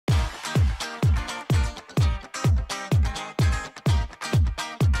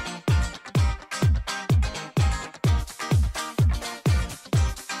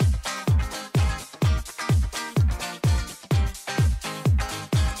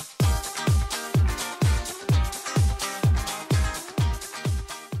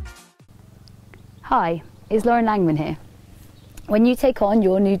Hi, it's Lauren Langman here. When you take on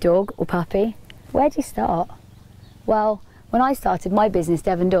your new dog or puppy, where do you start? Well, when I started my business,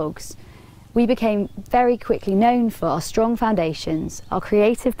 Devon Dogs, we became very quickly known for our strong foundations, our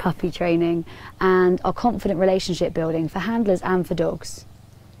creative puppy training, and our confident relationship building for handlers and for dogs.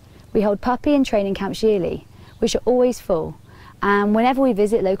 We hold puppy and training camps yearly, which are always full, and whenever we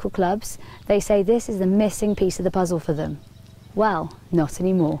visit local clubs, they say this is the missing piece of the puzzle for them. Well, not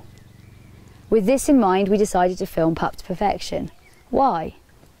anymore. With this in mind, we decided to film Pup2Perfection. Why?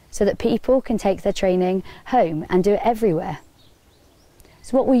 So that people can take their training home and do it everywhere.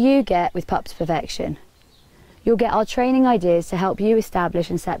 So what will you get with Pup2Perfection? You'll get our training ideas to help you establish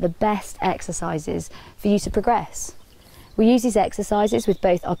and set the best exercises for you to progress. We use these exercises with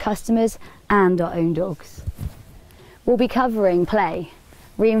both our customers and our own dogs. We'll be covering play,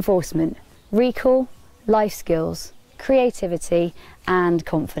 reinforcement, recall, life skills, creativity and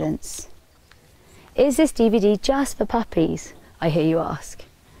confidence. Is this DVD just for puppies? I hear you ask.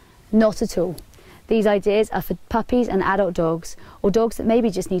 Not at all. These ideas are for puppies and adult dogs, or dogs that maybe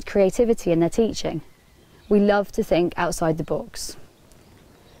just need creativity in their teaching. We love to think outside the box.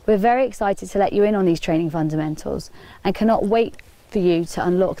 We're very excited to let you in on these training fundamentals and cannot wait for you to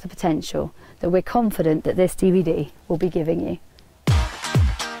unlock the potential that we're confident that this DVD will be giving you.